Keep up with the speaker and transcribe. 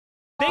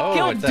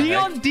killed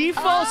Dion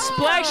Default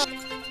Splash.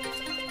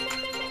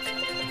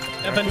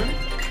 Evan.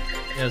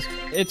 Yes,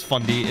 it's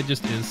Fundy. It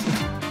just is.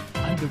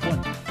 I'm the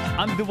one.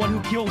 I'm the one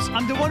who kills.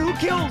 I'm the one who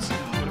kills.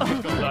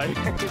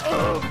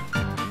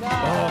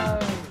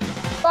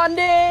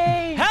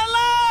 Fundy!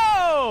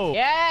 Hello!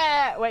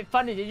 Yeah! Wait,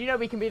 Fundy, did you know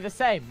we can be the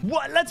same?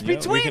 What? Let's be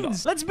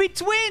twins! Let's be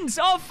twins!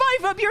 Oh,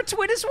 5 up, you're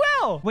twin as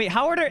well! Wait,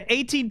 how are there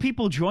 18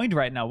 people joined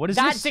right now? What is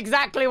this? That's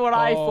exactly what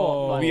I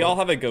thought. We all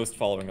have a ghost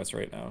following us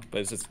right now,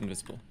 but it's just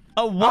invisible.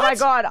 Oh, what? Oh my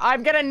god,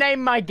 I'm gonna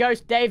name my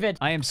ghost David.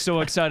 I am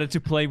so excited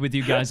to play with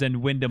you guys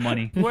and win the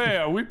money. Wait,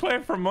 are we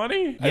playing for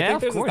money? Yeah, I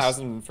think there's of course.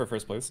 1,000 for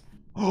first place.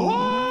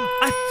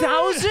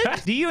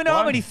 1,000? Do you know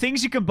how many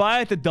things you can buy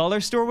at the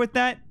dollar store with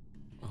that?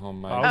 Oh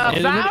my.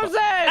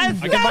 1,000!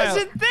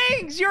 1,000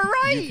 things! You're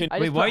right! I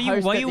Wait, just why put are you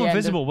host at the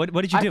invisible? end of-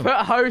 What did you do? I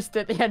put host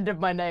at the end of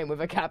my name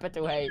with a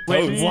capital H.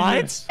 Wait,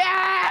 what?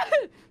 Yeah!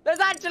 There's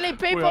actually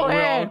people we're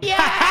here! all-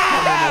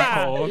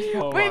 Yeah! Oh,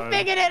 We my.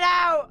 figured it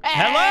out!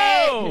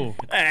 Hello!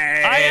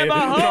 Hey. I am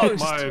a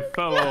host! My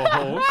fellow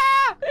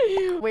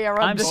host. We are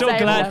on I'm the so same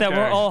glad that level.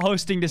 we're all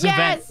hosting this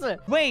Yes!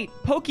 event. Wait,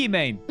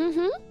 Pokimane.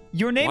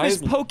 Your name Why is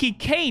isn't- Pokey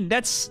Kane.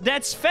 That's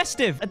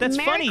festive. That's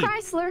Merry funny.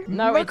 Chrysler.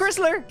 No, Merry it's...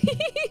 Chrysler.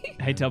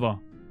 Hey, Tubbo.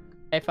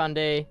 Hey,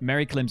 Fundy.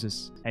 Merry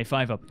Clemses. Hey,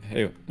 5 up.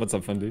 Hey, what's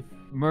up, Fundy?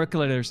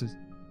 Merculators.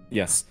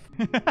 Yes.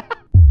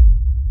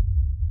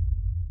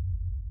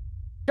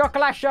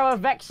 Chocolat show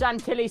avec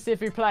chantilly, s'il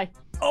vous plaît.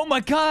 Oh my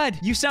god,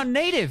 you sound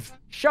native.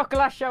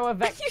 Chocolat show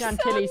avec You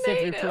chantilly, sound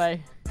s'il vous native. plaît.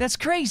 That's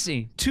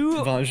crazy. Tu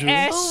Bonjour.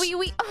 es Oh,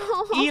 oui.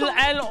 Oh. il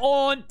elle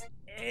on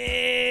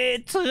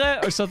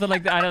être or something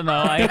like that. I don't know.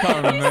 I can't You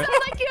remember. sound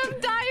like you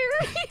have diarrhea.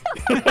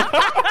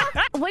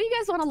 What do you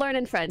guys want to learn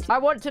in French? I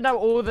want to know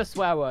all the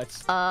swear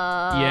words.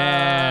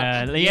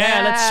 Yeah,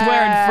 let's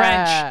swear in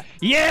French.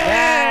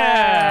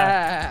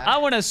 Yeah! I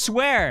want to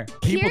swear.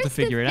 People to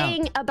figure it Here's out.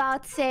 the thing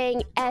about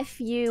saying F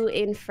you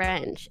in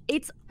French.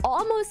 It's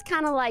almost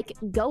kind of like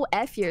go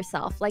F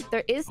yourself. Like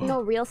there is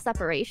no real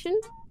separation.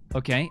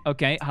 Okay.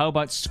 How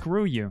about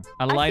screw you?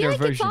 A I lighter feel like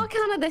version. it's all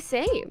kind of the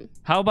same.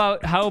 How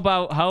about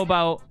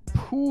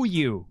poo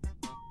you?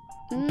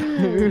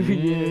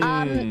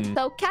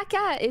 So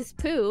caca is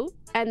poo,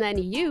 and then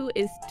you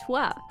is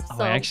toi. Oh,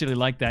 So I actually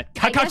like that.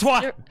 I guess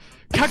Caca-toi! you're-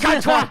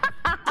 Caca-toi!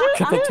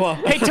 Caca-toi.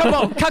 Hey,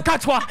 Tubbo!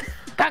 Caca-toi!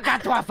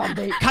 Caca-toi,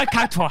 Fundy.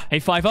 Caca-toi! Hey,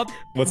 5 up.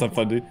 What's up,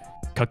 Fundy?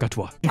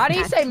 Caca-toi. How do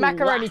you say Caca-toi.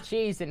 macaroni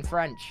cheese in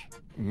French?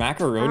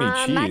 Macaroni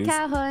cheese.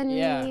 Macaroni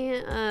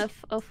Yeah.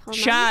 of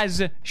fromage.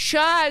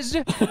 Chaz!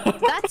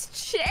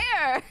 That's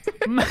chair.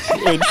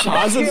 Wait,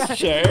 Chaz is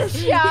chair?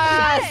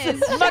 Yes!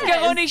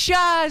 Macaroni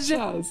Chaz!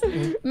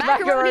 Chaz.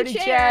 Macaroni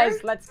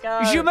chairs. Let's go.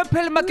 Je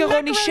m'appelle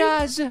Macaroni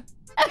Chaz.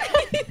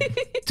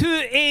 Tu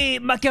es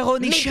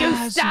Macaroni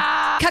Chaz.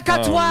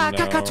 Caca-toi, Oh, no.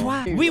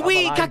 caca-toi.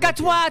 Oui,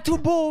 caca-toi, tout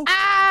beau.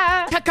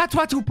 Ah!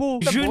 Caca-toi, tout beau.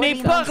 Je boy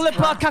ne parle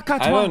pas I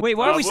caca-toi. don't- Wait,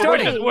 why are we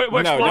starting? We're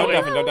No,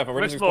 exploring. don't deafen.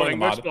 We're just exploring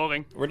the We're mod.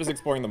 exploring. We're just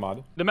exploring the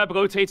mod. The map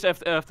rotates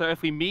after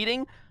every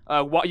meeting.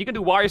 You can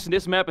do wires in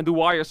this map and do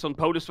wires on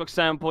POTUS, for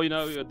example. You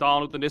know, you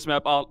download on this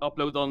map, I'll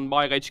upload on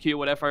my HQ,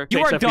 whatever. You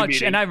Takes are every Dutch,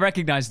 meeting. and I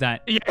recognize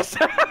that. Yes.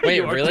 Wait,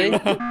 You are really?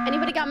 too.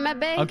 Anybody got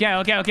medbay?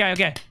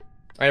 Okay.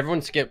 Alright,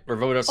 everyone skip or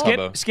vote up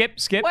Tubbo. Skip.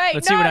 Wait,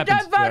 Let's see what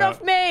happens. don't vote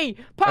off me!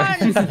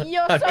 Puns!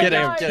 You're so I'm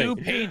nice. kidding. 2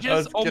 pages. I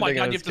was Oh my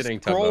kidding, I god, you was have to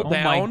kidding, scroll Tubbo. Oh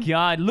my down.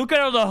 god, look at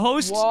all the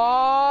hosts.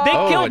 What? They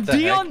Oh, killed what the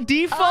Dion heck?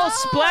 Default,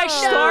 Splash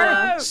Star,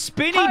 no.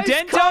 Spinny Host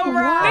Dento.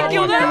 comrade. They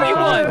killed Oh my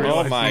God. everyone.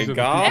 Oh my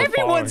god.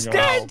 Everyone's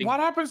dead. What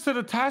happens to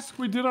the task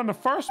we did on the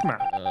first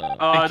map?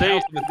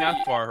 They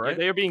that far, right?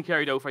 They're being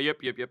carried over. Yep.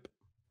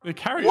 They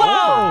carry Whoa! over.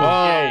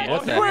 Oh,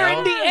 what the We're hell?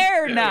 in the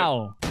air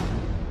now.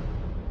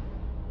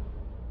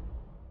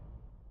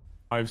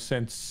 I've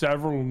sent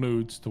several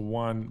nudes to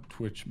one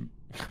Twitch.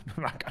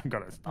 I'm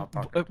gonna stop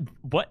talking.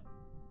 What?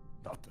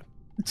 Nothing.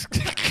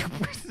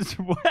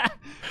 What?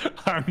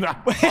 I'm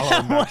not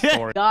following that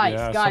story. Guys,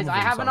 Yeah, some guys, of I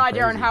them have an sound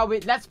idea on crazy. how we...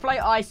 Let's play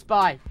I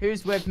Spy.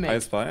 Who's with me? I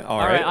spy. All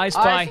right, I I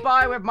spy.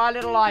 Spy with my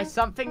little eye.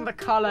 Something the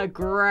color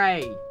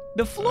gray.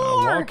 The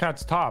floor.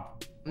 Wildcat's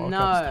top. Wildcat's No.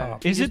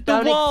 top. Is You it the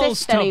don't walls,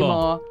 exist Tubbo?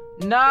 anymore.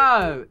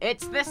 No,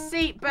 it's the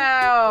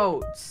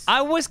seatbelts.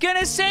 I was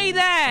gonna say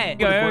that.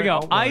 Here we go. I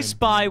outline.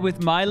 spy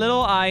with my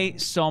little eye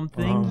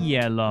something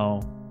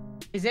yellow.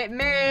 Is it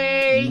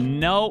me?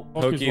 No.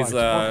 Pokey's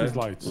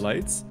lights.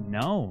 lights.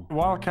 No.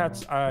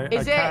 Wildcat's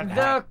Is it cat the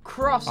hat.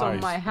 cross on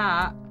Eyes. my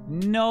hat?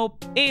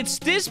 Nope. It's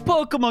this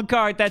Pokemon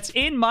card that's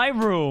in my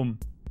room.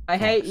 I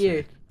hate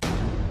you.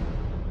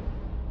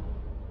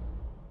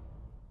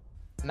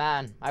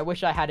 Man, I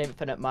wish I had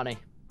infinite money.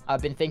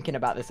 I've been thinking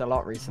about this a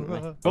lot recently.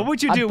 What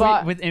would you I'd do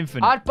buy- with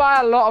Infinite? I'd buy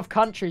a lot of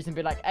countries and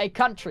be like, hey,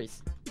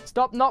 countries,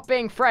 stop not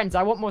being friends.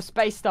 I want more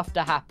space stuff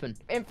to happen.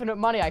 Infinite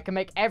money, I can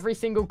make every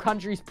single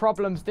country's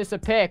problems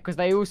disappear because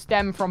they all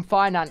stem from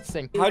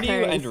financing. How do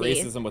you end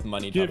Crazy. racism with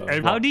money, Give Tubbo?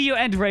 everyone- How do you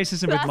end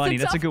racism with money?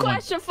 That's a good one.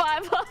 Question,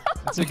 5.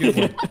 That's a good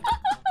one.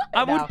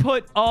 I would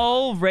put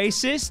all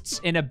racists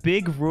in a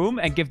big room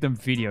and give them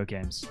video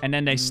games, and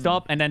then they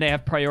stop, and then they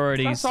have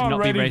priorities That's to not be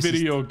already racist.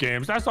 video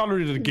games. That's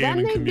already the Then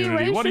gaming they'd be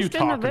community. What are you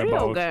racist in the talking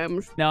video about?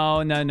 games.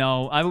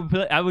 No.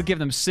 I would give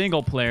them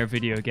single-player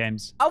video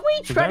games. Are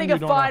we treading you a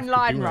don't fine have to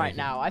line do right anything.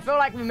 now? I feel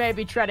like we may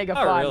be treading a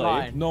Not fine really.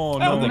 line. No,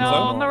 don't think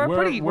so. No, we're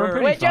pretty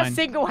We're fine. just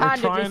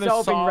single-handedly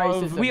solving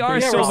racism. We are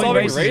Yeah, we're solving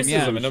solving racism,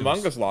 yeah. racism in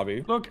Among Us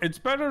lobby. Look, it's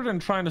better than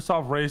trying to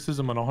solve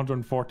racism in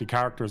 140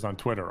 characters on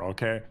Twitter,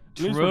 okay? At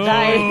least True. we're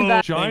That- trying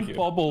that- a giant Thank you.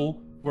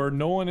 bubble where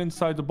no one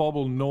inside the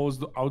bubble knows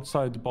the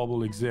outside the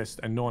bubble exists,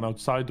 and no one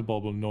outside the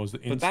bubble knows the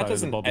But inside that of the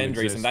doesn't bubble end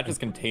exists. racism. That just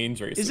contains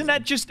racism. Isn't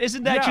that just Yeah,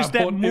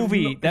 that but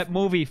if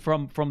movie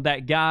no- from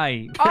that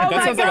guy? Oh that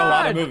my sounds like a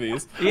lot of God.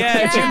 movies.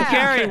 Yeah, Jim Yeah.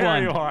 Carrey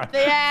Carry one. on.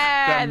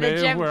 Yeah, That may the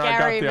have Jim where I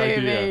got Carrey the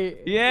idea. movie.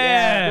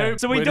 Yeah.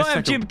 So we Wait a don't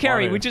have Jim second,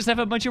 Carrey. why? We just have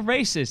a bunch of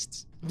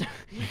racists.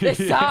 This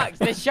sucks.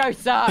 This show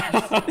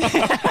sucks.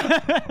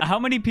 How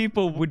many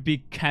people would be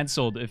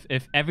cancelled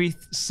if every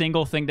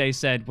single thing they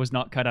said was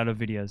not cut out of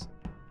videos?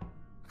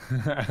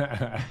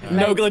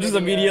 Nogla just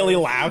immediately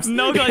laughs.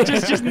 No, guy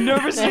just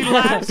nervously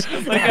laughs.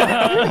 Like,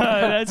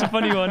 that's a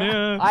funny one.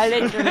 Yeah. I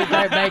literally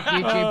don't make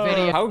YouTube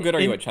videos. How good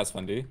are you at chess,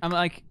 Fundy? I'm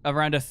like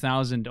around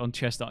 1,000 on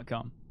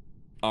chess.com.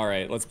 All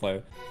right, let's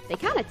play. They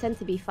kind of tend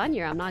to be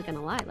funnier, I'm not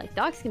gonna lie. Like,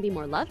 dogs can be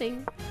more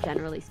loving,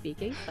 generally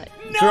speaking, but...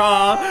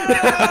 Draw.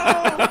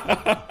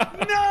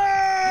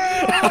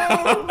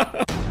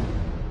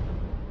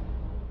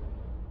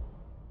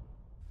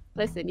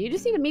 Listen, you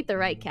just need to meet the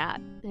right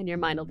cat, and your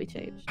mind will be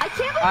changed. I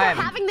can't I believe am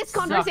we're having this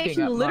sucking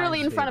conversation up literally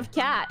mine, in front too. of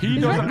Cat. He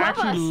He's doesn't right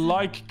above actually us.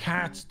 like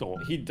cats, though.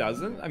 He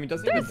doesn't? I mean,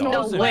 doesn't There's he? no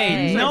Dogs? way.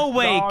 He's a No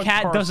way, dog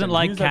Cat person. doesn't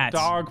like He's cats. A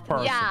dog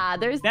person. Yeah,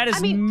 there's... That is I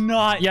mean,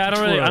 not Yeah, I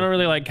true. don't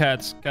really like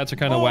cats. Cats are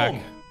kind of whack.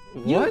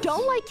 you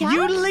don't like cats?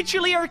 You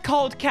literally are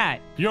called Cat.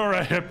 You're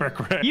a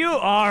hypocrite. You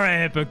are a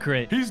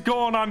hypocrite. He's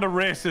going on the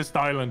racist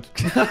island.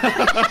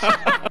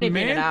 The Maybe in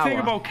main an thing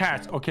hour. about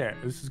cats, okay,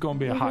 this is going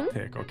to be a hot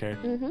take, okay?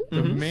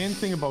 The main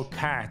thing about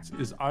cats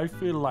is I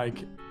feel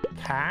like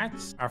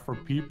cats are for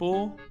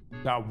people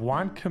that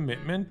want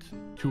commitment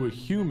to a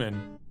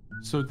human,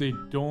 so they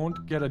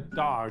don't get a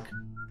dog,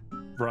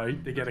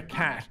 right? They get a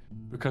cat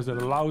because it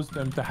allows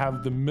them to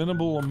have the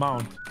minimal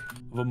amount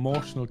of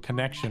emotional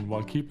connection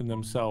while keeping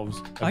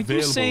themselves Are you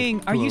available saying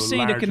to a a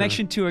larger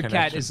connection to a cat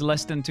connection. is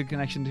less than to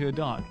connection to a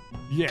dog?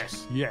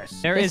 Yes,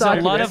 yes. There This is a lot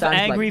argument of sounds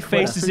like angry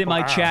Twitter. faces in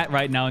my People are. chat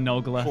right now,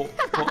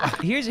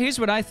 Nogla. Here's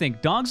what I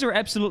think. Dogs are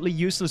absolutely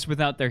useless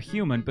without their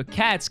human, but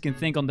cats can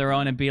think on their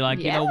own and be like,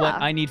 you know what?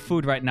 Yeah. I need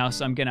food right now,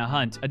 so I'm gonna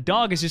hunt. A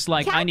dog is just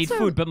like, I Cats need are-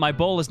 food, but my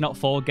bowl is not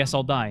full. Guess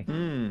I'll die.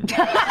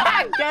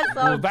 I guess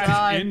Well, I'll that's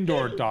die.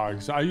 indoor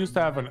dogs. I used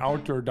to have an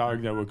outdoor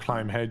dog that would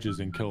climb hedges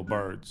and kill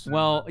birds.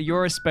 Well,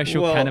 you're a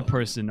special Well- kind of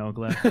person,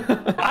 Nogla.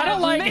 I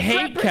don't like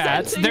hate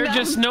cats. They're them.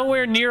 just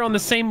nowhere near on the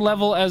same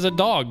level as a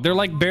dog. They're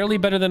like barely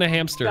better than a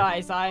hamster.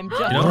 Guys, I'm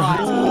just know?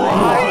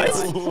 right.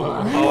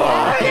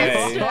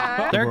 Okay.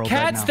 Their World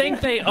cats right now.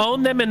 think they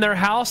own them in their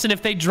house, and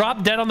if they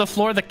drop dead on the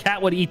floor, the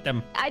cat would eat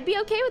them. I'd be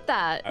okay with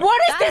that.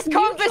 What is That's this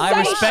conversation? I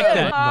respect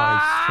that.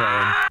 Nice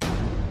try.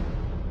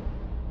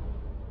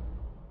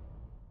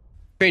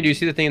 Crane, do you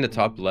see the thing in the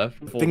top left?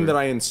 The thing that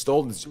I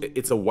installed is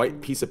it's a white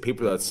piece of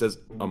paper that says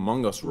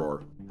Among Us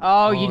Roar.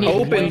 Oh, you need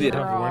Opened it.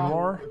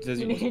 WinRAR. It says-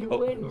 You need oh,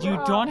 WinRAR.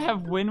 You don't have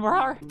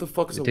WinRAR? What the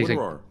fuck is a takes like-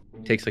 WinRAR?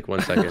 takes like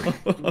 1 second.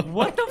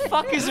 What the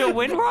fuck is a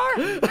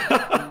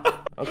WinRAR?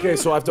 Okay,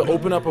 so I have to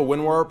open up a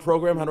WinRAR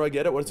program. How do I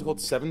get it? What is it called?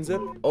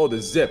 7-zip? Oh, the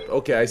zip.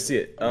 Okay, I see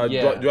it.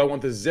 Yeah. Do I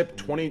want the zip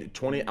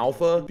 2020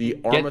 alpha, the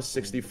Arma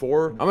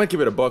 64? I'm gonna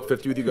give it a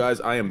 $1.50 with you guys.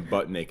 I am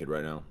butt naked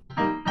right now.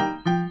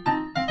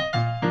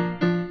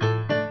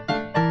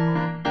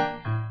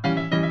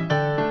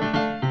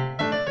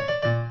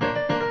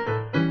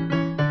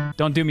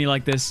 Don't do me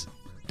like this.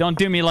 Don't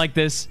do me like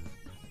this.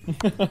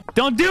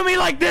 Don't do me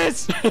like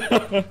this!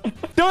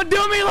 Don't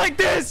do me like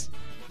this!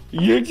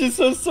 You're just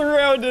so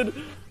surrounded.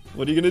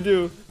 What are you gonna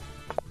do?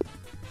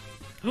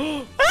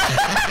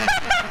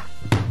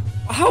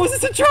 How is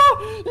this a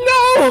draw?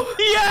 No!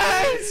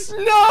 Yes!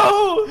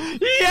 No!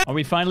 Yeah! Are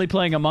we finally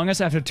playing Among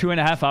Us after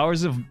 2.5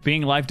 hours of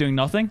being live doing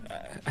nothing?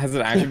 Has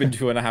it actually been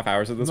 2.5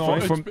 hours at this No,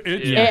 point?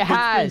 Yeah. It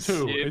has. It's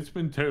been 2. It's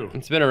been 2.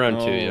 It's been around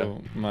 2, yeah.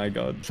 Oh my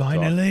god.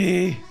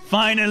 Finally!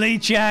 Finally,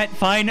 chat!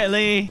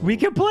 Finally! We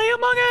can play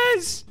Among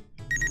Us!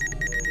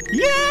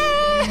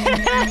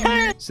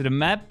 Yeah! So the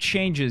map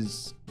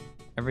changes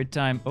every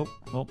time. Oh.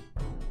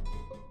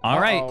 All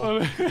right.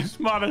 This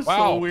mod is Wow.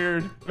 so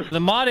weird.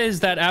 The mod is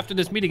that after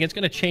this meeting, it's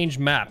going to change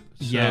map.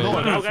 Yeah.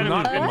 No, No, it's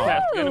not. get him mod.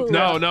 test, get him test.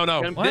 No.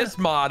 Get him This test.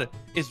 mod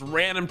is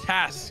random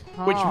tasks,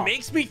 which Oh.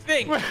 makes me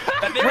think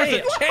that there is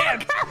a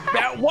chance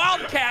that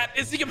Wildcat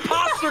is the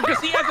imposter because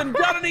he hasn't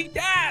done any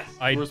tasks.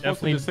 I We're supposed to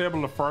definitely...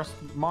 disable the first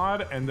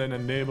mod and then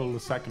enable the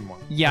second one.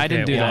 Yeah, I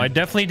didn't do well, I that.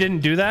 definitely didn't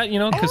do that, you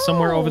know, because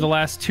somewhere over the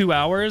last 2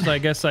 hours, I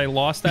guess I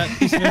lost that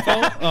piece of info.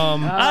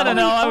 I don't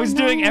know. I was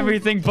doing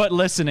everything but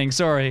listening.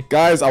 Sorry.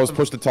 Guys, I was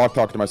pushed to talk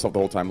to myself the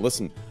whole time.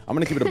 Listen, I'm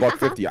gonna give it a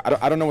 $1.50.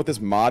 I don't know what this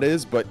mod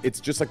is, but it's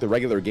just like the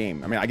regular game.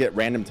 I mean, I get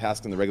random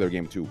tasks in the regular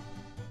game too.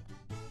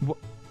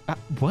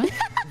 What?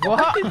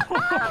 What?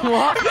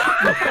 What?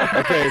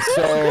 Okay,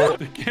 so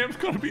The game's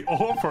gonna be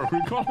over.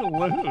 We're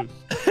gonna lose.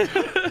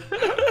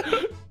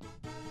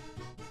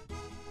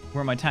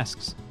 Where are my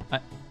tasks?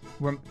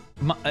 Where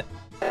my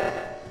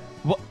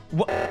what?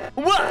 What?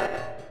 What?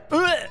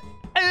 What?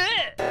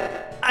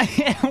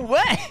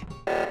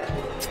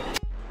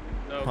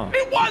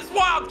 It was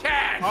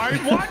Wildcat! I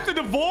wanted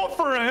to vote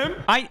for him.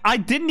 I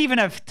didn't even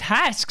have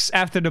tasks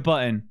after the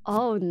button.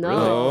 Oh no.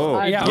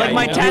 Oh. Yeah, Like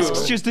my yeah.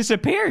 tasks just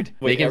disappeared.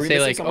 They can are we say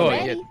missing like, oh,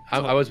 someone? yeah,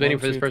 I was waiting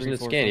for this 1, 2, person 3, to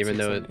 4, scan, 5, even 6,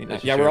 though 7, 8, 9.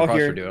 it's Yeah, just we're an all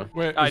imposter here. duo.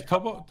 Wait, is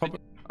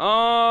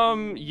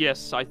Tubbo?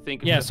 Yes, I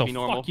think it Yeah, should so be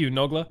normal. fuck you,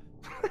 Nogla.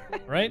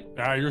 Right?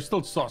 Yeah, you're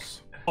still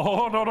sus.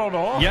 Oh,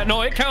 no. Yeah,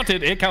 no, it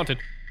counted. It counted.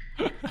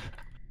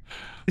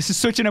 This is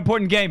such an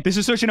important game. This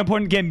is such an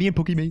important game. Me and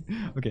Pokemon.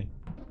 Okay.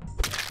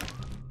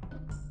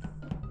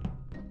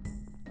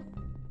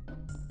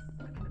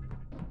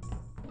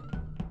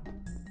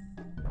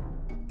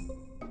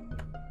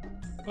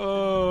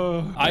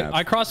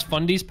 I crossed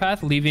Fundy's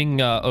path, leaving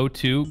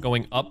O2,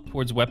 going up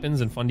towards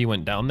weapons, and Fundy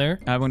went down there.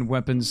 I went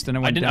weapons, then I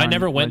went down. I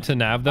never went to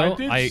Nav though.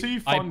 I did see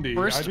Fundy.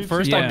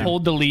 First I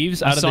pulled the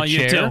leaves out of the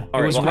chair.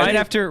 It was well, right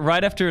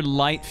after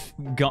light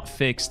got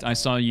fixed. I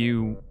saw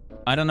you.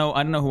 I don't know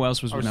who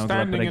else was I was with Nogla,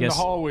 standing but I in the guess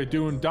hallway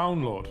doing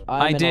download.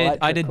 I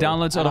did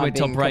downloads all the way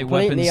top right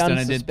weapons. Then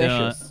I did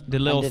the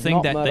little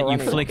thing that you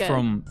flick Okay.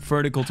 from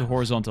vertical to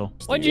horizontal.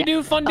 What'd you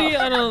do, Fundy?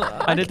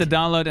 I did the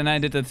download and I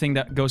did the thing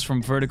that goes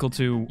from vertical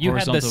to You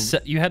had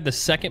horizontal. you had the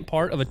second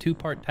part of a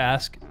 2-part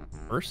task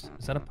first.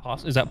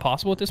 Is that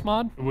possible with this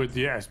mod?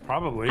 Yes,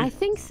 probably. I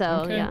think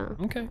so, Okay. yeah.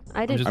 Okay.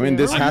 I did. just- I mean,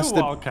 this I has knew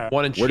to. Wildcat.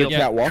 One in Where did shield.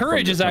 Cat walk from?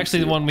 Courage is This actually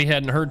the time? one we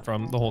hadn't heard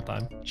from the whole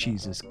time.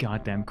 Jesus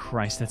goddamn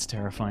Christ, that's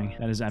terrifying.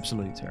 That is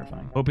absolutely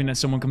terrifying. Hoping that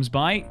someone comes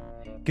by,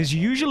 because you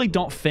usually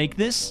don't fake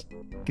this,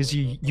 because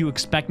you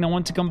expect no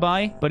one to come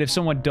by. But if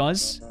someone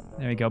does,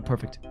 there you go,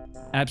 perfect.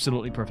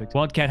 Absolutely perfect.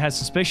 Wildcat has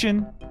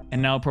suspicion,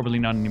 and now probably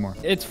not anymore.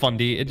 It's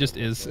Fundy. It just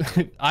is.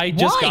 I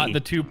just Why? got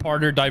the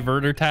 2-parter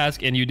diverter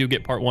task, and you do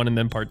get part 1 and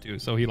then part 2.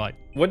 So he lied.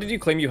 What did you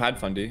claim you had,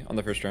 Fundy, on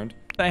the first round?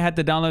 I had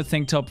the download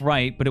thing top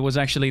right, but it was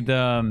actually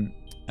the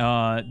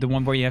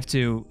one where you have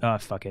to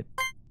fuck it.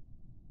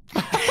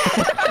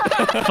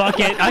 Fuck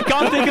it. I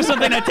can't think of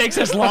something that takes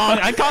this long.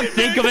 I can't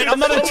think of it. I'm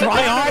not a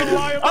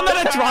tryhard. I'm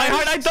not a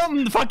tryhard. I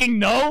don't fucking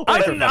know. I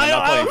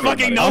don't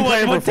fucking know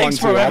what takes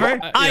forever.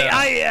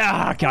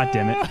 God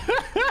damn it.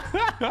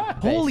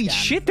 Holy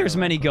shit, there's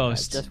many I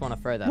ghosts. just want to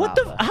throw that What out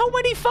the? there. How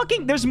many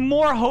fucking? There's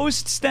more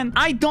hosts than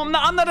I'm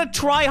not a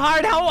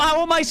tryhard.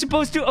 How am I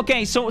supposed to?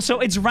 Okay, so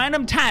it's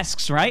random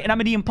tasks, right? And I'm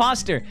the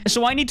imposter.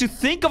 So I need to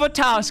think of a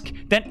task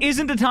that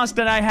isn't the task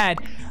that I had.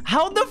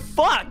 How the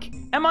fuck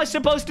am I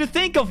supposed to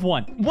think of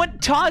one?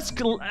 What task?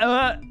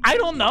 I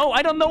don't know.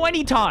 I don't know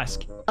any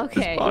task.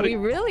 Okay, we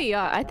really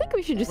are. I think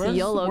we should just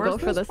YOLO go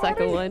for the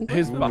second one.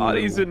 His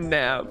body's in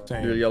Nav.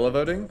 You're yellow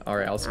voting?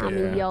 Alright, I'll skip.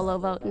 I'm YOLO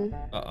voting.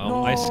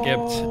 Uh-oh. I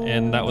skipped,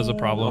 and that was a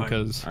problem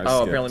because.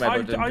 Oh, apparently my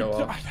vote didn't go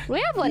up. We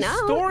have one The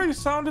out. story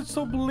sounded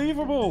so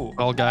believable.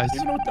 Well, guys.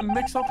 Even with the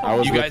mix-up. I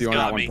was You with guys you on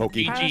got that one, me.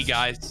 Pokey. GG,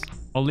 guys.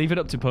 I'll leave it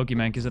up to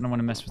Pokemon because I don't want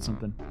to mess with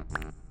something.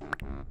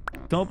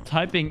 Stop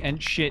typing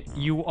and shit.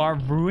 You are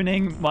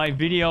ruining my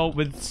video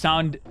with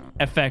sound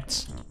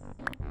effects.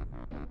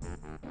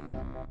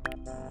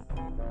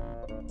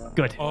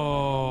 Good.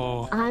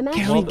 Oh. I'm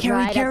actually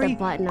right at the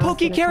button. I was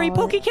gonna call it.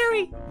 Pokey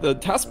carry. The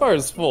taskbar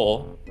is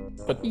full,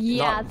 but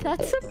Yeah, not...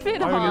 that's a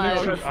bit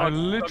hard. I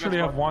literally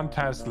have one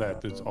task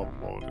left. It's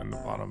upload in the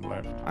bottom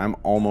left. I'm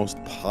almost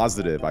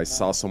positive I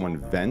saw someone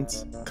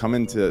vent, come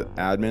into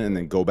admin, and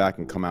then go back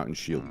and come out in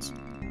shields.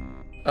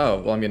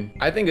 Oh, well, I mean,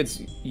 I think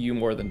it's you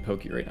more than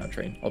Pokey right now,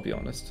 Train. I'll be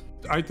honest.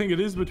 I think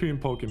it is between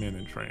Pokemon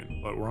and Train,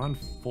 but we're on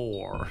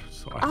 4,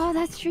 so Oh,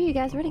 that's true. You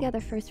guys were together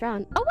first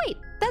round. Oh wait,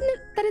 then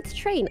it's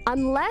Train.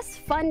 Unless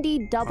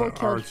Fundy double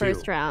killed R2.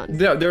 first round.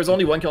 There was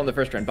only one kill in the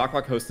first round. Bok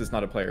Host is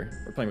not a player.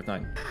 We're playing with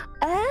 9.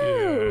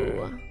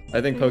 Oh.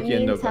 I think Pokey and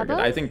mean Nook are good.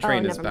 Tubbo? I think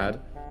Train Oh, is never mind.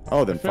 bad.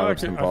 Oh, then I feel like,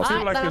 Fire's I impossible.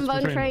 feel like Then it's I'm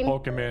between Train.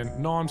 Pokemon.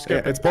 No, I'm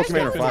skipping. it's Pokemon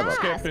or skipping, 5 up.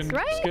 skipping,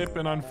 Right?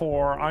 skipping on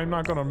 4. I'm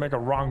not gonna make a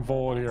wrong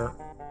vote here.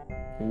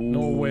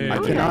 No way. I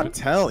cannot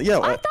tell. Yeah,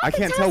 I thought I the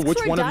can't tell tasks which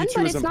were one of done, you two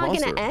but is it's not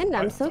imposter. gonna end.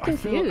 I'm so I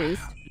feel like-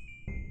 confused.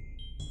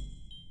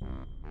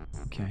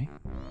 Okay.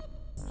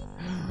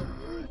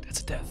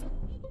 That's a death.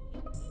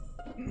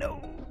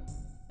 No.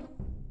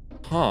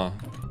 Huh.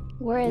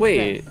 Where is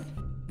Wait. this?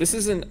 This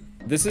isn't...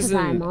 This 'Cause isn't...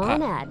 I'm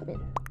on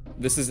admin.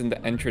 This isn't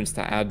the entrance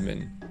to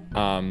admin.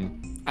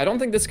 I don't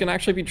think this can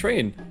actually be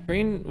Train.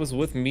 Train was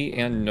with me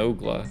and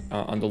Nogla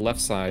on the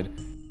left side.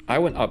 I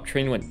went up,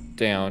 Train went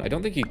down. I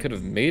don't think he could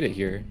have made it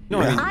here.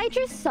 No, I mean, I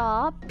just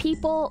saw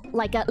people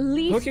like at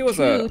least Pokey was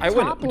two I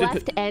went- top did-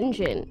 left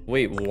engine.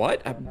 wait,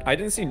 what? I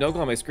didn't see Nogla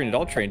on my screen at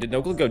all, Train. Did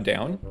Nogla go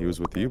down? He was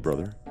with you,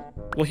 brother.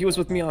 Well, he was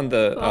with me on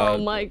the Oh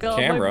my god,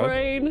 camera. my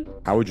brain.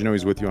 How would you know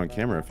he's with you on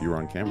camera if you were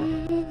on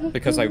camera?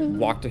 Because I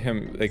walked to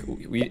him, like,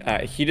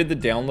 he did the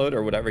download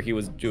or whatever he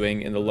was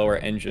doing in the lower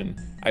engine.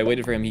 I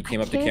waited for him, he came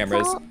up to can't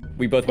cameras. tell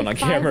We both went on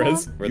if I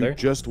cameras. Were You there?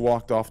 just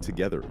walked off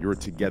together. You were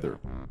together.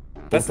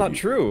 That's Both of not you.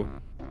 true.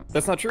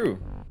 That's not true.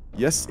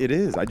 Yes, it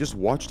is. I just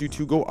watched you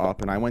two go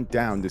up, and I went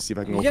down to see if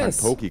I can go find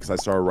Pokey because I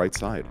saw her right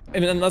side.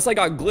 And unless I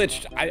got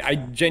glitched, I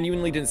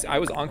genuinely didn't see. I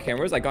was on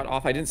cameras. I got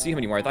off. I didn't see him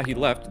anymore. I thought he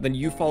left. Then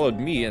you followed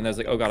me, and I was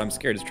like, oh god, I'm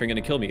scared. Is Train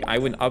gonna kill me? I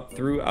went up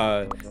through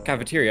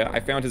cafeteria. I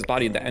found his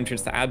body at the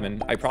entrance to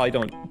admin. I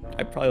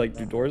probably like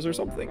do doors or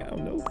something. I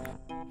don't know.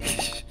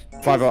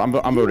 5 I'm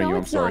voting you.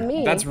 I'm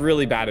sorry. That's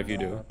really bad if you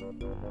do.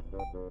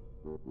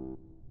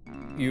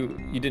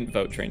 You didn't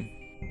vote, Train.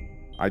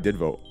 I did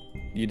vote.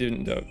 You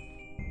didn't vote.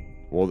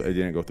 Well, it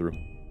didn't go through.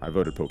 I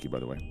voted Pokey, by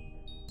the way.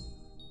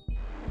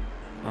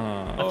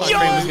 I thought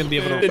Train was gonna be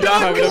able to.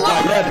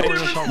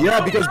 Yeah,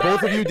 because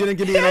both of you didn't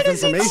give me enough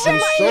information,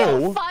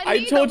 so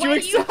I told you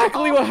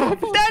exactly what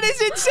happened. That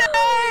is insane!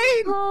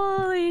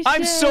 Holy shit.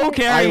 I'm so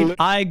carried.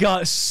 I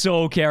got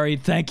so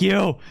carried. Thank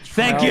you.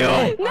 Thank you.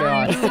 No,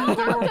 you're so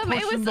welcome.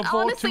 It was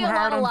honestly a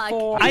lot of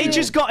luck. I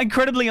just got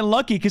incredibly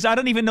unlucky because I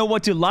don't even know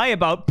what to lie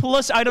about.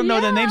 Plus, I don't know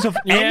the names of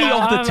any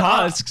of the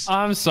tasks.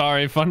 I'm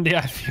sorry, Fundy.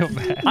 I feel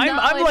bad.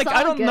 I'm like,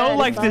 I don't know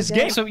like this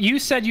game. So you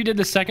said you did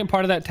the second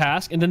part of that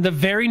task, and then the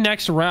very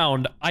next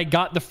round, I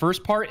got the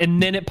first part,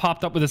 and then it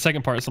popped up with the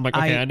second part. So I'm like,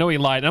 okay, I know he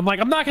lied. And I'm like,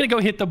 I'm not gonna go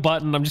hit the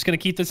button. I'm just gonna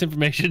keep this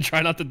information and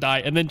try not to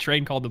die. And then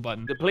Train called the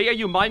button. The player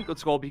you mind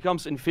control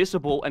becomes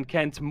invisible and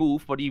can't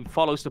move, but he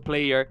follows the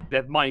player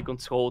that mind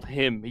controlled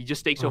him. He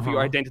just takes over your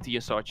identity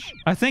as such.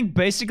 I think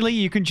basically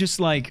you can just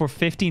like for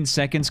 15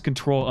 seconds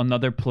control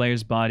another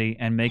player's body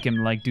and make him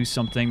like do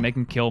something, make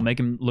him kill, make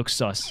him look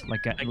sus,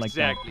 like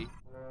Exactly.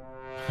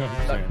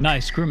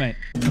 Nice, crewmate.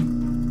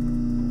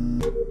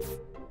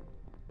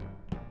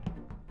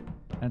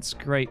 That's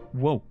great.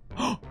 Whoa.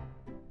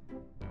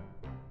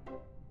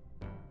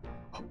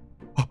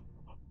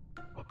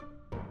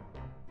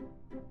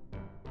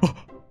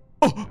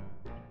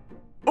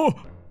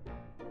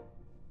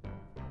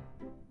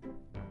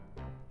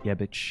 Yeah,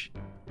 bitch.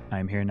 I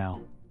am here now.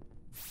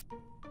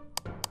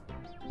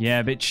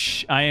 Yeah,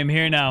 bitch. I am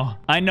here now.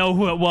 I know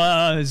who it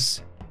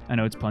was. I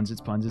know it's puns. It's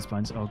puns. It's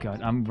puns. Oh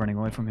god, I'm running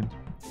away from him.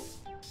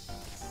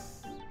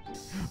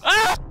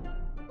 Ah!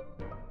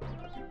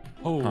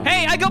 Oh,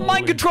 hey, I got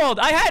mind controlled.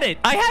 I had it.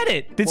 I had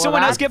it. Did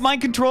someone else get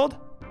mind controlled?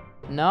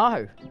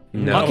 No.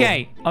 No.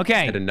 Okay.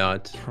 Okay. I did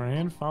not.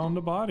 Train found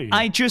a body.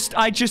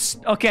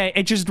 Okay,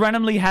 it just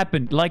randomly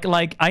happened. Like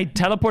I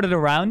teleported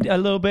around a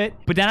little bit,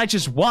 but then I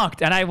just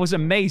walked and I was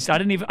amazed. I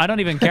don't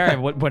even care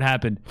what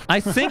happened.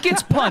 I think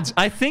it's puns.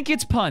 I think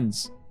it's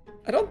puns.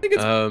 I don't think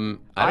it's.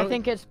 I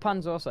think it's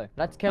puns also.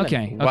 Let's kill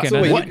him. Okay.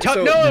 So wait, What?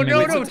 No.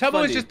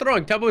 Tubbo was just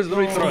throwing. Tubbo was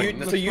literally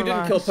throwing. So you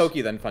didn't kill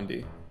Pokey then,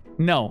 Fundy?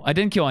 No, I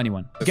didn't kill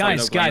anyone.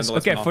 Guys,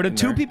 okay, for the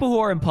two people who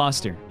are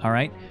imposter, all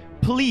right?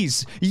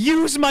 Please,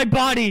 use my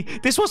body.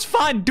 This was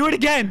fun. Do it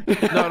again.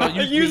 No,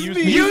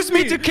 use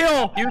me to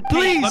kill.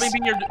 Please.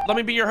 Let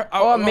me be your.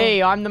 Or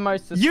me. I'm the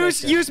most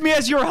suspicious. Use me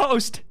as your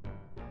host.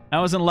 That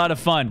was a lot of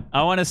fun.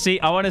 I want to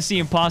see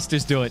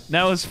imposters do it.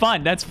 That was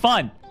fun. That's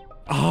fun.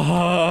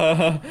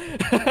 I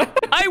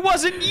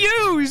wasn't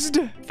used.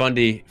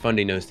 Fundy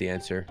knows the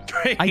answer.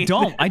 I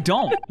don't.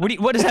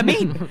 What does that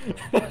mean?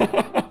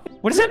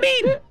 What does that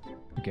mean?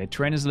 Okay,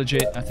 Train is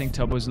legit. I think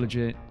Tubbo is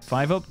legit.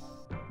 5 up?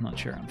 Not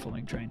sure. I'm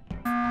following Train.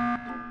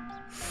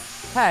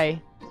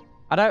 Hey,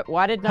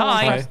 why did no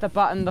one press the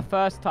button the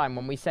first time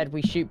when we said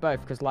we shoot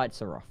both because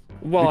lights are off?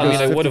 Well, I mean,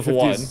 I would have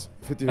won.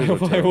 50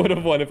 I would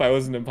have won if I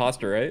was an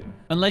imposter, right?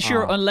 Unless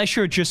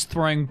you're just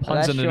throwing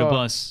puns under the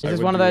bus. This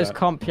is one of those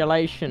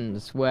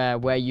compilations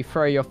where you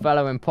throw your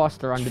fellow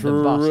imposter under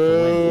the bus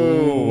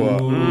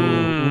to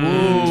win.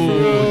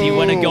 Do you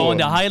want to go on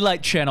the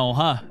highlight channel,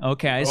 huh?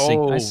 Okay, I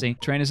see.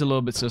 Train is a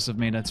little bit sus of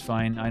me. That's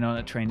fine. I know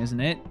that Train isn't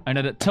it. I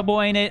know that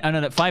Tubbo ain't it. I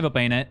know that 5 up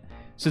ain't it.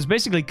 So it's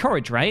basically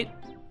courage, right?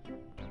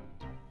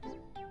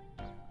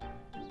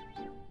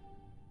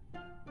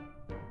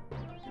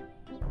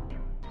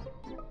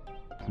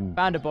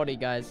 Found a body,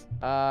 guys.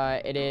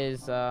 It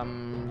is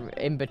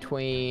in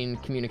between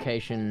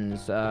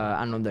communications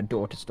and on the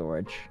door to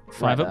storage.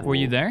 5 up, were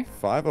you there?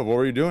 5 up, what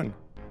were you doing?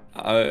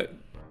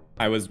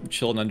 I was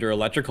chilling under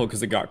electrical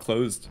because it got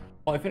closed.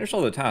 Well, I finished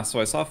all the tasks,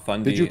 so I saw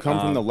Fundy. Did you come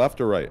from the left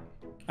or right?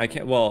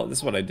 Well, this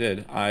is what I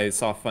did. I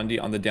saw Fundy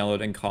on the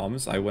download and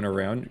comms. I went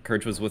around.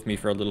 Courage was with me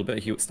for a little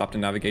bit. He stopped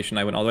in navigation.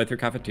 I went all the way through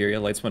cafeteria.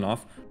 Lights went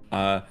off.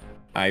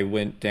 I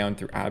went down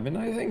through admin,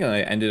 I think, and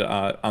I ended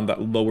on the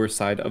lower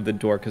side of the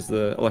door because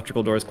the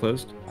electrical door is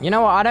closed. You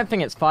know what? I don't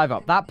think it's 5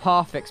 up. That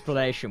path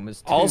explanation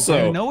was too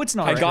also, no, it's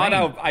not. I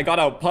got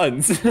out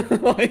puns.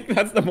 Like,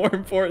 that's the more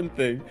important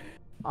thing.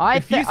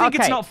 If you think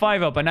it's not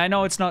 5 up, and I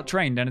know it's not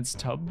Train, then it's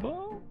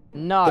Tubbo?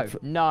 No,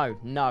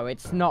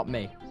 it's not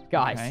me.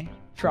 Guys,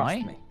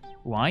 trust me.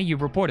 Why? You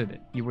reported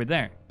it. You were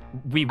there.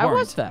 We weren't. I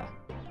was there.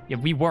 Yeah,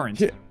 we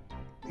weren't.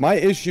 My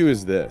issue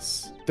is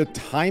this. The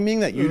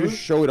timing that you just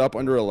showed up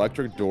under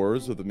electric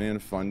doors with the man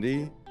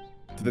Fundy,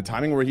 to the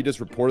timing where he just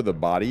reported the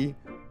body.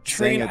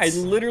 Train, I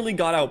literally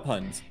got out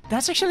puns.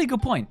 That's actually a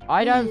good point.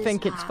 I don't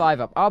think it's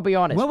 5 up. I'll be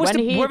honest. Where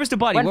was the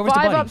body? When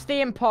 5 up's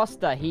the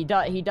imposter, he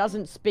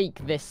doesn't speak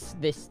this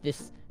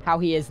how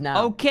he is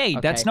now. Okay,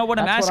 that's not what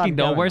I'm asking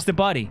though. Where's the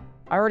body?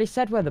 I already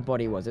said where the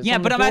body was. It's Yeah,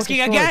 on but the I'm door to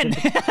asking storage.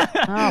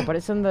 again. No, but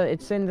it's in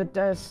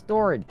the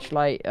storage,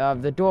 like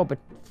the door, but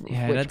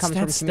Yeah, which comes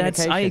from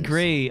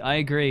communications. I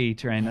agree,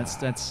 Train.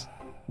 That's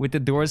with the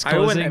doors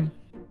closing.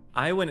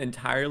 I went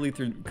entirely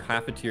through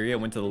cafeteria,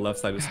 went to the left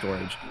side of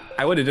storage.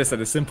 I would have just had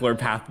a simpler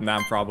path than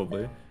that,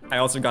 probably. I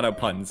also got out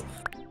puns.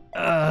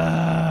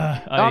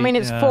 I mean,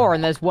 it's 4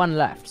 and there's 1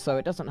 left, so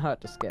it doesn't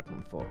hurt to skip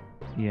on 4.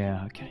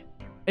 Yeah, okay.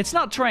 It's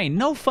not Train.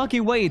 No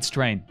fucking way it's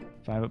Train.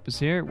 5 up is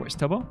here. Where's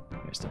Tubbo?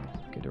 There's Tubbo.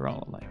 Okay, they're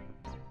all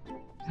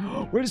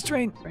alive. Where's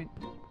Train? I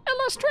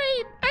lost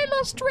Train. I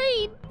lost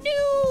Train.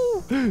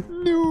 No.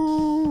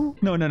 No.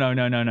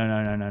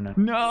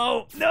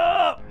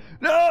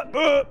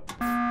 No.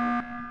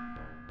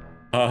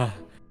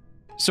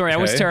 Sorry, I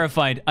was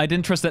terrified. I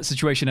didn't trust that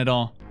situation at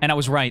all. And I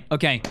was right.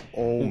 Okay.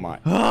 Oh my.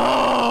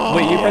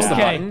 Wait, you pressed the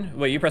button?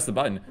 Wait, you pressed the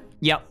button?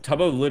 Yep.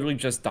 Tubbo literally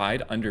just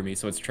died under me,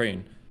 so it's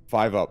Train.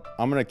 5 up.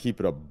 I'm gonna keep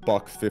it a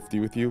 $1.50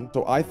 with you.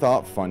 So I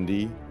thought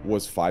Fundy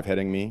was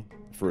 5-heading me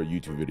for a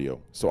YouTube video.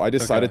 So I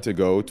decided to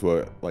go to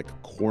a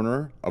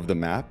corner of the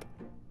map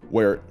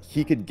where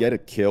he could get a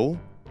kill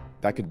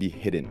that could be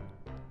hidden.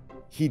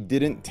 He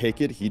didn't take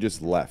it, he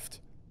just left.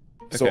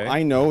 So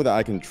I know that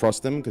I can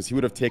trust him because he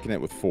would have taken it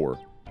with 4.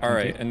 All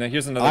right, and then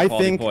here's another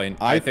quality point.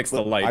 I fixed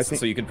the lights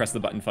so you can press the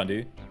button,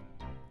 Fundy.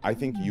 I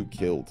think you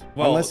killed.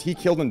 Well, unless he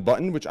killed in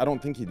button, which I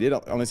don't think he did,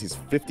 unless he's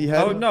 50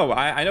 head. Oh, no,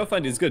 I know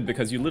Fundy's good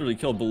because you literally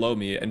killed below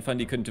me, and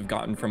Fundy couldn't have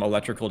gotten from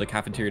electrical to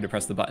cafeteria to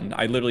press the button.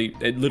 It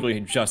literally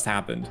just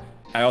happened.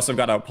 I also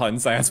got out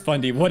puns. I asked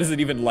Fundy, what is it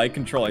even like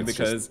controlling?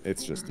 Because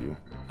it's just you.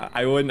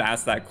 I wouldn't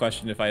ask that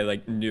question if I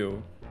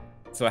knew.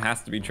 So it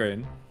has to be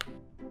Train.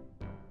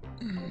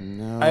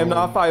 No. I am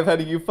not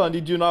 5-heading you, Fundy.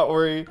 Do not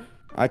worry.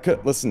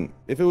 Listen,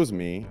 if it was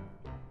me,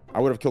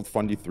 I would have killed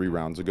Fundy 3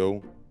 rounds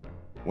ago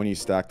when he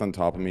stacked on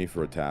top of me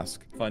for a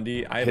task.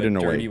 Fundy, I have a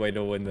dirty way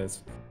to win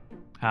this.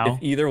 How? If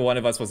either one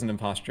of us was an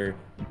imposter,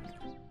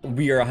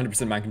 we are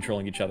 100% mind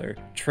controlling each other.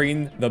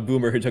 Train, the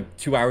boomer who took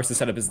 2 hours to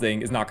set up his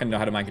thing, is not going to know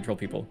how to mind control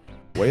people.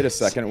 Wait a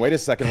second. Wait a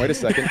second.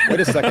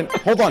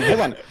 Hold on.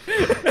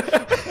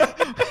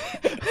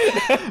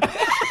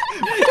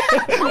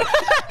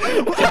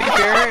 To be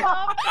fair,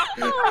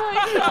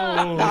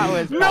 That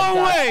was No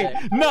way!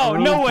 fantastic.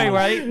 No way,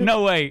 right?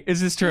 No way.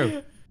 Is this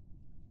true?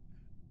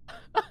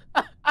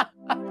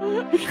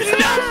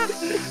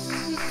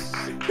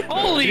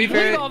 Holy, To be look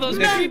fair, at all those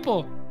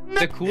people.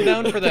 the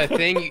cooldown for the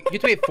thing, you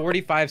have to wait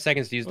 45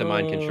 seconds to use the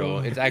mind control.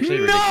 It's actually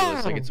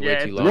ridiculous. Like, it's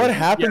way too long. What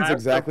happens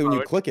exactly when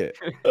you click it?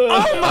 Oh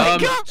my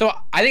god! So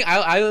I think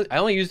I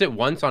only used it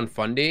once on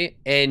Fundy,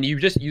 and you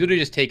literally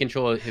just take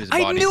control of his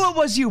body. I knew it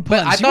was you,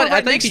 But Puns. I You were thought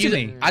right you next could to use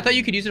me. it. I thought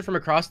you could use it from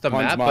across the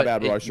Puns, map. my but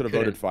bad, bro. I you should have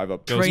couldn't. voted 5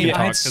 up. Train,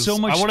 I had so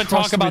much I want to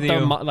trust talk about with you.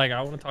 I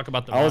want to talk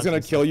about the. I was gonna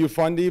mods and kill you,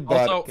 Fundy,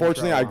 but Also-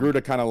 fortunately I grew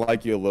to kind of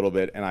like you a little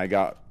bit, and I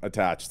got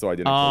attached, so I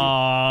didn't kill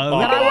Aw,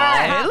 look at I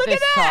that! won Look at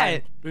this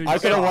that! time. you. I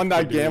could have won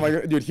that game.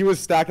 Dude, he was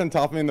stacked on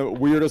top of me in the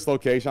weirdest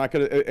location.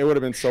 It would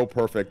have been so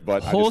perfect,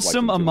 but Wholesome I just liked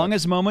him too Among much.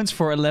 Us moments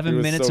for 11 He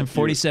was minutes so and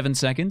 47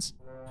 seconds.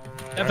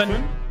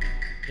 Evan.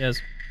 Yes.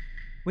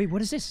 Wait,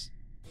 what is this?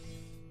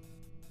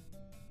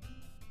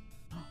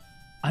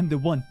 I'm the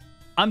one.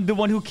 I'm the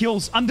one who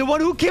kills. I'm the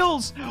one who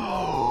kills.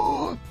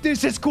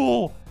 This is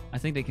cool. I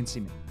think they can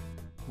see me.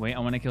 Wait, I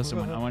want to kill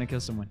someone. I want to kill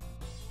someone.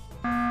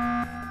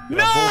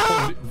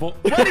 No! Vote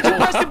Why did you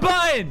press the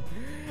button?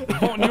 We're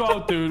voting you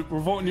out, dude. We're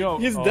voting you out.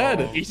 He's Oh. dead.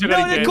 No,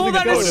 the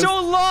cooldown is so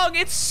long.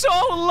 It's so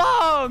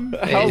long.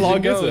 How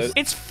long is it?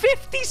 It's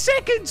 50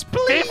 seconds,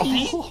 please.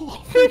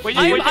 Wait,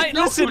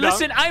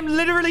 Listen. I'm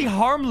literally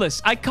harmless.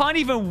 I can't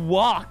even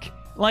walk.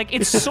 Like,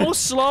 it's so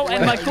slow,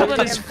 and my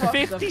cooldown is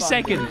 50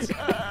 seconds.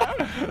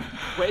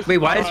 Wait,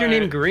 why is your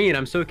name green?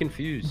 I'm so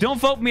confused. Don't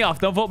vote me off.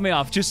 Don't vote me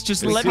off.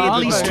 Just let me at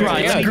least try.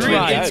 Yeah, Let me green.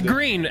 try. It's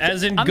green,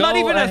 as in I'm go not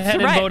even a ahead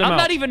and threat. vote him I'm out.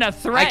 not even a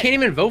threat. I can't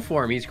even vote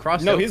for him. He's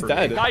crossed No, out he's for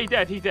dead. me. No, he's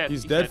dead. He's dead.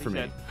 He's dead for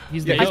me.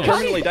 He's Yeah, the he's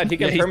permanently dead. He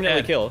can he's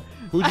permanently dead. kill.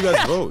 Who'd you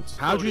guys vote?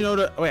 How'd you know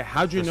that? Wait,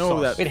 how'd you know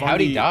that? Wait, how'd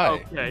he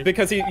die? Okay.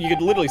 Because you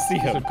could literally see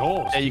He's a him.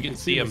 ghost. Yeah, you can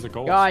see him. He's a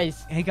ghost.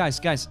 Guys, Hey guys,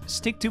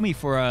 stick to me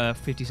for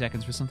 50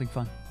 seconds for something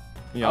fun.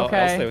 Yeah, I'll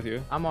okay. stay with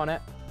you. I'm on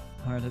it.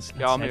 All right, let's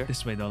I'm head here.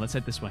 this way though. Let's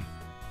head this way.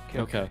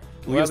 Okay.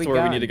 Where Lead are us we to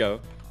where we going? need to go.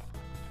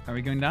 Are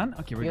we going down?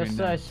 Okay, we're You're going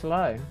so down.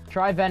 slow.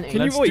 Try venting.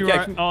 Can you Let's wait, do yeah,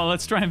 our- can- Oh,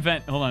 let's try and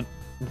vent. Hold on.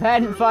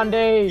 Vent,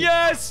 Fundy.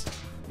 Yes!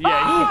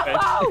 Yeah,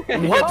 Oh, he's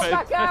what? dead.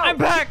 Back out. I'm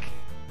back!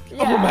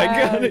 Oh my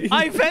god.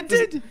 I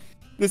vented!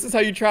 This is how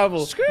you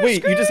travel. Screw,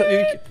 Wait, you just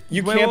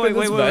you Wait, camp wait, in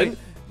this wait, vent? wait.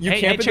 You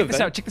Hey, camp in check the this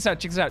vent? out, check this out,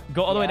 check this out.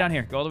 Go all the way Yeah. down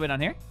here. Go all the way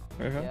down here.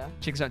 Yeah.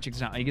 Check this out, check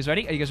this out. Are you guys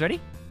ready? Are you guys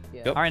ready?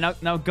 Yeah. Yep. All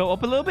right, now go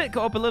up a little bit.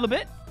 Go up a little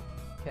bit.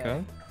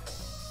 Okay.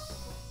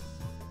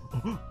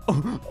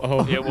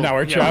 Oh, Yeah, well, now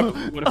we're yeah,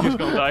 trapped. What if he's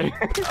gonna die?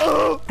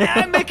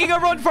 I'm making a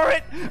run for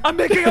it! I'm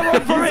making a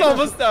run for He's it!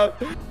 almost out.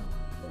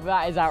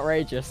 That is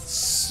outrageous.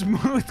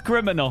 Smooth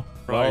criminal.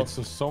 Right, Well-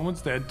 so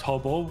someone's dead.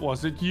 Tubbo,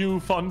 was it you,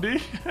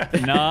 Fundy?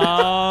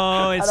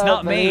 No, it's don't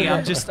not me. believe I'm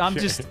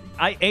it. just,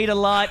 I ate a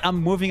lot. I'm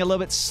moving a little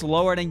bit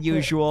slower than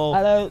usual.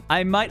 I don't-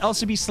 I might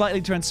also be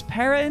slightly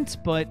transparent,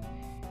 but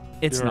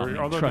It's not me.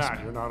 Other Trust than that,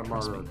 me. you're not a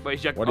murderer. Wait,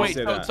 Jack, Why do you wait.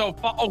 say that?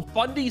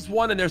 Fundy's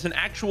one, and there's an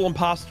actual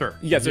imposter.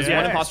 Yes, there's one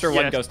Yes, imposter,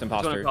 one Yes, ghost there's one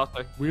imposter.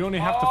 imposter. We only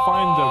have to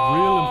find the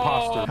real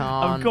imposter.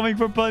 I'm coming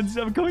for Buns.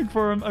 I'm coming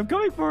for him. I'm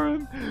coming for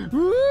him.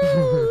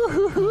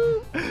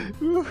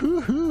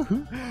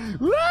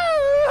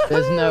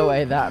 There's no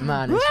way that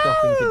man is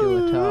stopping to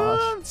do a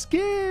task. I'm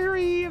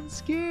scary. I'm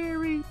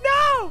scary.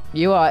 No!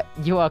 You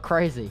are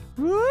crazy.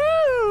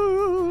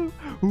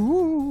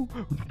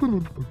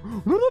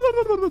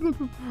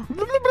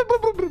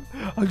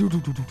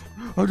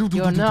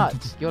 You're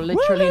nuts. You're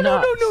literally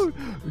nuts.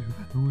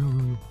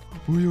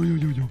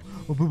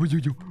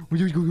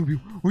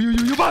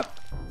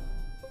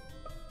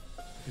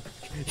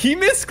 He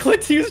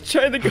misclicked. He was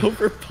trying to go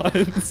for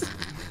puns.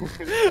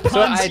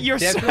 Buns, you're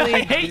I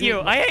hate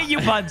you. I hate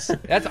you, Buns.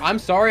 I'm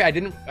sorry. I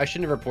shouldn't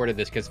have reported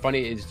this because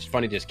Fundy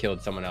just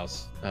killed someone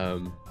else.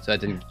 So that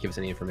didn't give us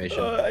any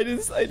information. I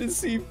didn't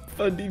see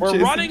Fundy. We're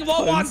running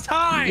low on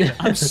time.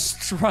 I'm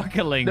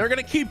struggling. They're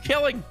gonna keep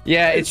killing.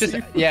 Yeah, it's just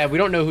we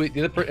don't know who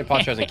the other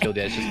imposter hasn't killed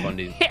yet. It's just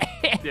Fundy.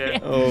 Yeah.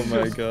 Oh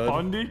my god.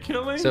 Fundy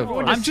killing? So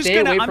everyone I'm just stay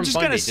away gonna from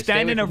Fundy. gonna Just stay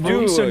stand away in a from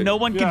room Fundy. so no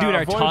one can do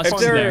their avoid tasks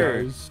Fundy.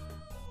 there.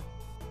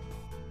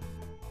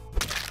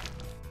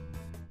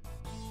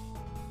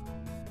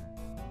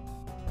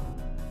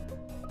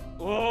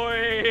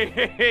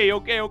 Oi,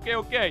 okay.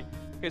 Okay,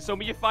 so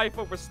me and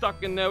 5 were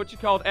stuck in what you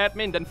called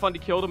admin, then Fundy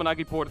killed him and I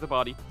reported the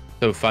body.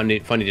 So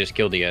Fundy just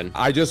killed again.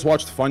 I just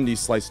watched Fundy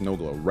slice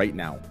Nogla right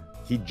now.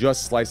 He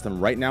just sliced him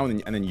right now,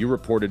 and then you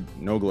reported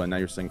Nogla, and now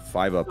you're saying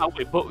 5 up.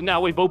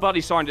 Now wait, both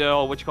bodies are in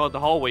the what you call it, the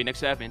hallway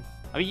next to admin.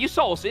 I mean, you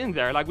saw us in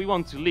there, like we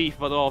wanted to leave,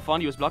 but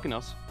Fundy was blocking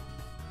us.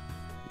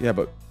 Yeah,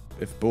 but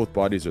if both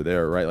bodies are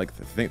there, right? Like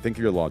think of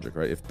your logic,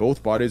 right? If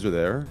both bodies are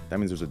there, that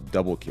means there's a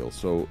double kill.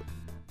 So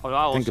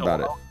think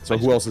about it. So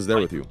who else is there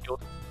with you?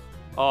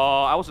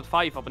 I was at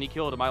 5 up and he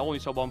killed him. I only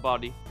saw one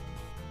body.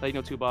 Like,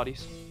 2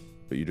 bodies.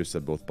 But you just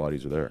said both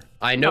bodies are there.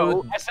 I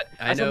know. I said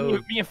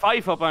me and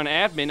 5 up are an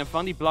admin, and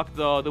Fundy blocked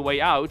the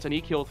way out, and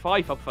he killed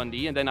 5 up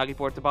Fundy, and then I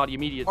report the body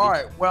immediately. All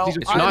right. Well,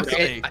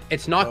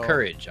 it's not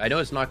courage. I know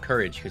it's not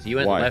courage because you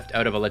went left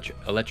out of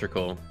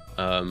electrical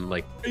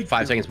like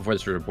 5 seconds before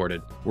this was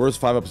reported. Where's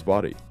 5 up's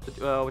body?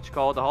 What you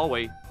call it, the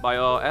hallway by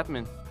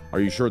admin. Are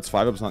you sure it's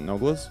 5 up's, not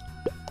Nogla's?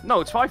 No,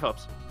 it's 5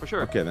 ups for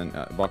sure. Okay, then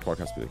Bok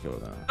has to be the killer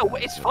then. No,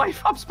 it's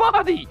 5 up's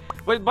body.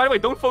 Wait, by the way,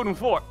 don't vote him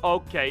for.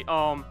 Okay.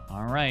 All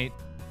right.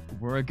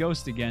 We're a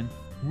ghost again.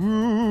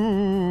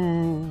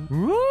 Woo!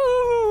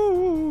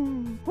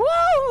 Woo!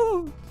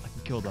 Woo! I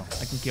can kill though.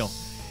 I can kill.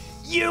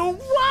 You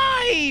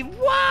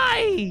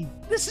Why?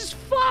 This is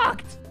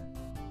fucked.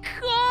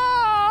 Go!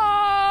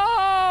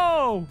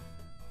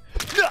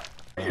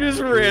 You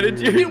just ran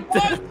into your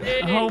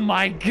Oh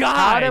my god!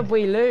 How did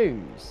we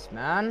lose,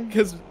 man?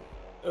 Because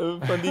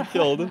Fundy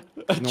killed.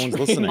 No one's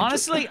listening.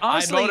 Honestly,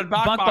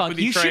 Bok,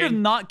 you should have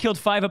not killed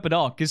 5 up at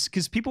all,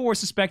 because people were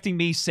suspecting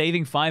me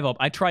saving 5 up.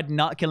 I tried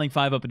not killing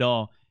 5 up at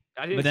all,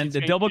 but then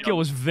the double kill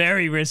was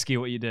very risky.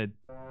 What you did.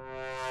 All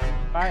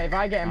right, if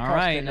I get imposter All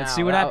right, let's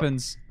see what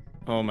happens.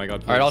 Oh my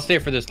god. All right, I'll stay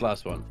for this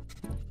last one.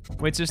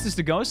 Wait, so is this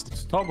the ghost?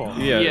 It's Tubbo.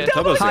 Yeah,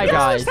 Tubbo's Hi the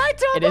guys, ghost. Hi,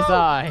 Tubbo. it is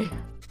I.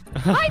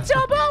 Hi,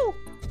 Tubbo.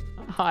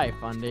 Hi,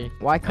 Fundy.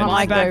 Why can't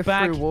I go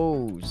through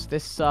walls?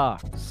 This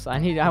sucks.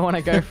 I want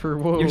to go through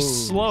walls. You're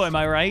slow, am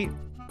I right?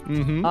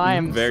 Mm-hmm. I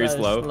am very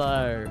so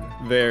slow.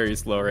 Very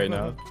slow right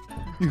now.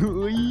 Yeah,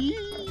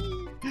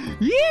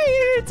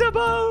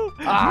 Tubbo.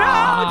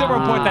 No, don't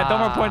report that.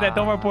 Don't report that.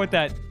 Don't report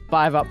that.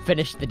 5 up.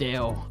 Finish the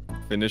deal.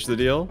 Finish the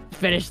deal?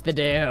 Finish the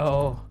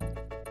deal.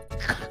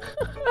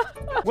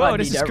 Whoa,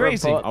 this is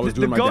crazy. I was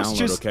doing my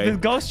download, okay? The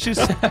ghost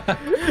just...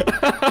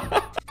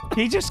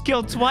 he just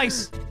killed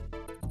twice.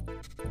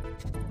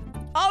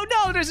 Oh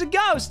no, there's a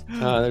ghost!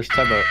 Oh, there's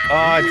Tubbo.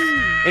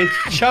 Oh, it's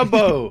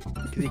Chubbo!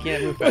 Because he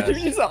can't move fast. You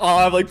just all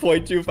have like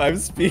 0.25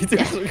 speed to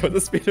go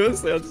the speed of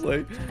us. So it's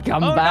like,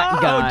 Come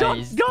back,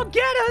 guys. Don't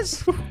get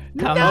us! Come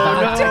no,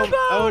 back. Tubbo!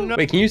 Oh no!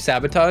 Wait, can you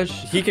sabotage?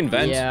 he can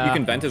vent. Yeah. You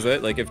can vent, is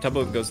it? Like if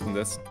Tubbo goes in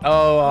this.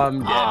 Oh,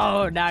 I'm dead.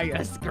 Oh, now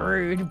you're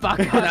screwed,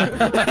 Bucko. Whoa,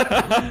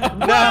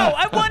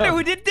 I wonder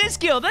who did this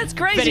kill. That's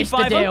crazy, Finish the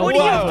 5 Up. deal.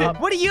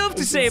 What do you have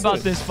to say about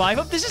this, 5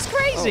 Up? This is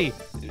crazy.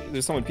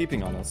 There's someone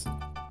peeping on us.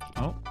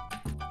 Oh.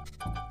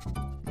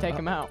 Take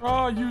him out.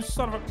 Oh, you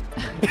son of a...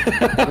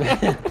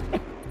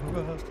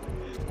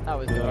 That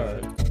was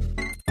good.